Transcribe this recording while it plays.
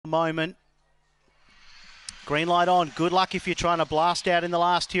Moment. Green light on. Good luck if you're trying to blast out in the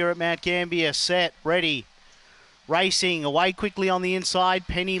last here at Mount Gambier. Set, ready. Racing away quickly on the inside.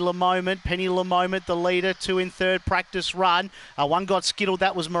 Penny Le Moment. Penny Le Moment, the leader. 2 in third. Practice run. One got skittled.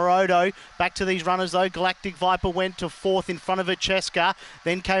 That was Morodo. Back to these runners though. Galactic Viper went to 4th in front of it. Cheska.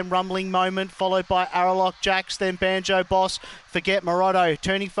 Then came Rumbling Moment, followed by Aralock Jacks. Then Banjo Boss. Forget Morodo.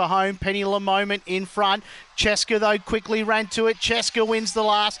 Turning for home. Penny Le Moment in front. Cheska, though, quickly ran to it. Cheska wins the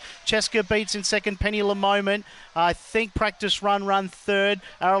last. Cheska beats in second Penny Le Moment. I think Practice Run third.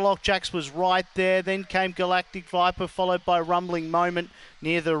 Aralock Jacks was right there. Then came Galactic Viper, followed by Rumbling Moment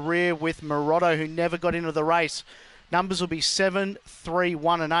near the rear with Morodo, who never got into the race. Numbers will be 7, 3,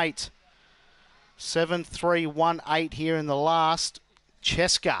 1 and 8. 7, 3, 1, 8 here in the last.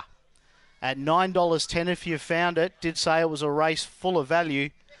 Cheska at $9.10 if you found it. Did say it was a race full of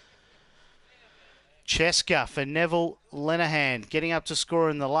value. Cheska for Neville Lenahan, getting up to score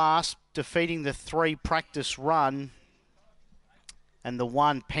in the last, defeating the 3 Practice Run, and the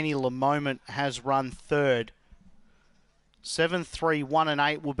 1 Penny Le Moment has run third. 7, 3, 1 and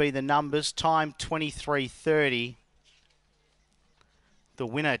 8 will be the numbers. Time 23:30. The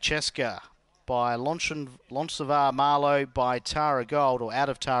winner, Cheska, by Lonsavar Marlowe by Tara Gold, or out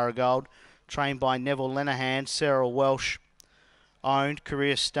of Tara Gold, trained by Neville Lenahan, Sarah Welsh, owned,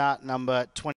 career start number 20.